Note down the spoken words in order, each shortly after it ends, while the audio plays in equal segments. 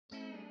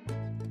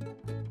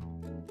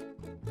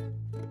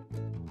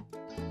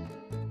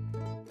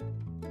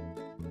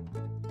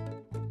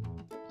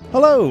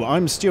Hello,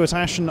 I'm Stuart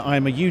Ashen.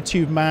 I'm a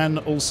YouTube man.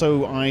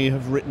 Also, I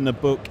have written a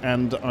book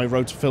and I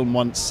wrote a film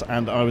once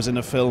and I was in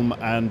a film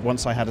and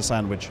once I had a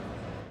sandwich.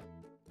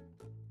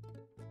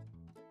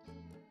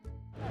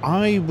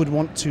 I would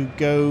want to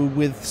go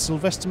with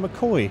Sylvester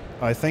McCoy,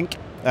 I think.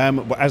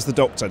 As the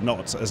Doctor,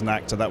 not as an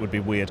actor, that would be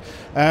weird.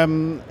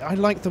 I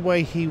like the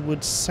way he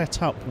would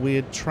set up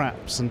weird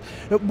traps. And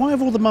why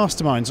have all the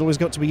masterminds always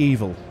got to be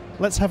evil?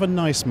 Let's have a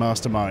nice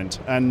mastermind.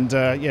 And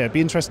yeah, be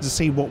interested to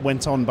see what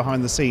went on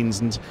behind the scenes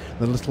and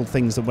the little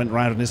things that went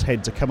round in his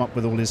head to come up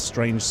with all his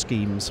strange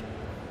schemes.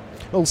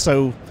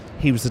 Also,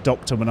 he was the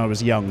Doctor when I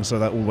was young, so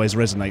that always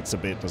resonates a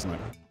bit, doesn't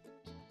it?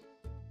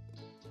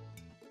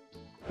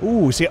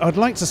 Ooh, see, I'd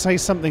like to say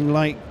something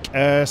like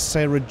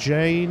Sarah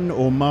Jane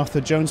or Martha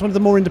Jones, one of the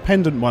more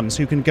independent ones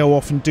who can go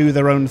off and do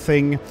their own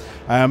thing,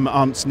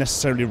 aren't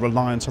necessarily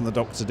reliant on the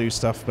Doctor to do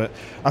stuff, but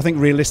I think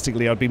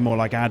realistically I'd be more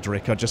like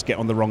Adric. I'd just get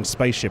on the wrong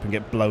spaceship and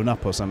get blown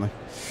up or something.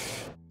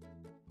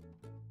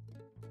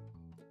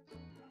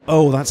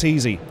 Oh, that's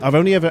easy. I've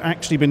only ever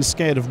actually been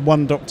scared of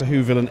one Doctor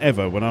Who villain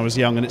ever when I was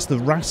young, and it's the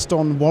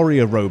Raston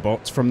warrior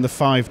robot from the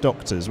Five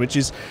Doctors, which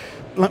is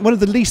like one of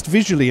the least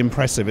visually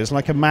impressive. It's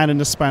like a man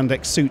in a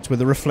spandex suit with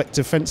a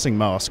reflective fencing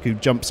mask who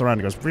jumps around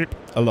and goes rip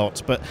a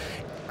lot, but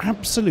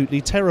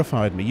absolutely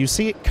terrified me. You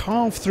see it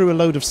carve through a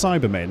load of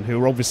Cybermen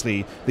who are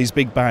obviously these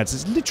big bads.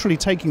 It's literally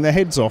taking their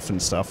heads off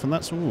and stuff, and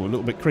that's a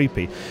little bit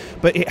creepy.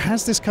 But it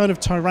has this kind of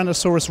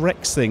Tyrannosaurus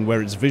Rex thing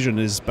where its vision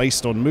is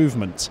based on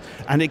movement,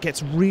 and it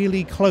gets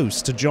really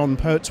close to John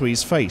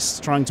Pertwee's face,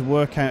 trying to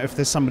work out if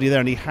there's somebody there,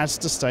 and he has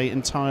to stay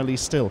entirely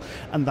still.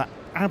 And that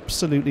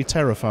absolutely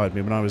terrified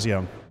me when I was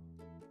young.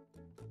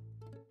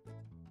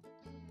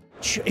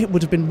 It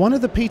would have been one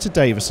of the Peter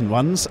Davison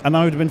ones, and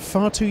I would have been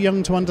far too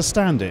young to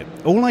understand it.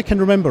 All I can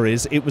remember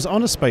is it was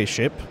on a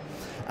spaceship,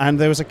 and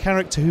there was a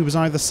character who was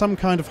either some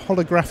kind of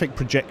holographic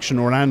projection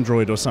or an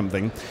android or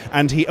something,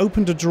 and he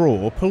opened a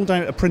drawer, pulled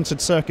out a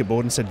printed circuit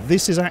board and said,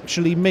 "This is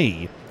actually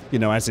me." You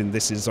know, as in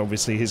this is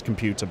obviously his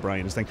computer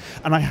brain thing.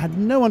 And I had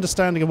no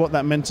understanding of what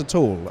that meant at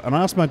all. And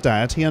I asked my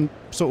dad, he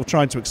sort of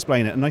tried to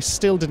explain it, and I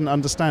still didn't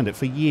understand it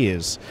for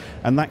years.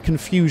 And that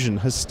confusion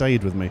has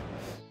stayed with me.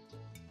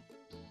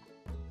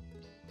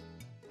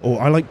 Or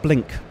I like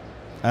Blink.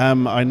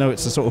 I know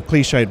it's a sort of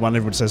cliched one,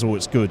 everyone says, oh,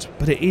 it's good,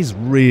 but it is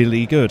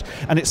really good.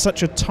 And it's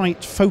such a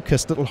tight,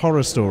 focused little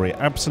horror story.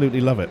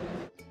 Absolutely love it.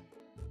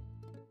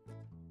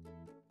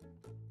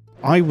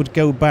 I would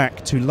go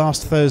back to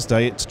last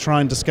Thursday to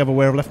try and discover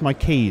where I've left my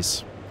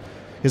keys.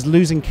 Because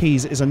losing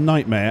keys is a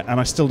nightmare,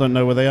 and I still don't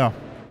know where they are.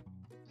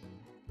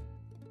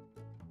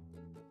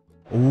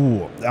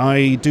 Ooh,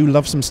 I do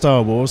love some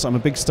Star Wars. I'm a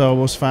big Star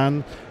Wars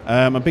fan.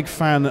 I'm a big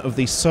fan of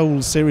the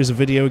Souls series of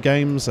video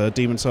games,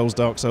 Demon's Souls,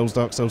 Dark Souls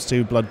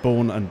 2,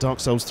 Bloodborne, and Dark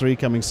Souls 3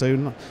 coming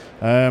soon.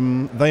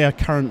 They are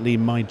currently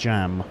my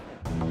jam.